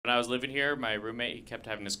I was living here, my roommate, he kept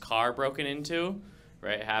having his car broken into,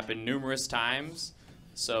 right? It happened numerous times.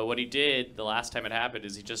 So what he did the last time it happened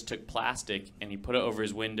is he just took plastic and he put it over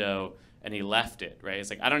his window and he left it, right? It's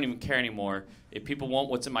like, I don't even care anymore. If people want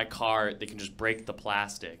what's in my car, they can just break the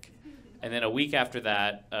plastic. And then a week after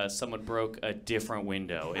that, someone broke a different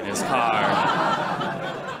window in his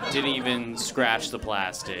car. Didn't even scratch the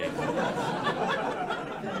plastic.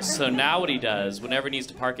 So now what he does, whenever he needs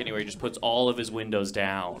to park anywhere, he just puts all of his windows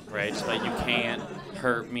down, right? Just like, you can't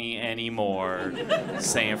hurt me anymore,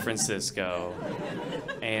 San Francisco.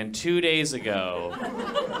 And 2 days ago,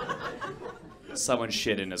 someone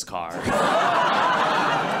shit in his car.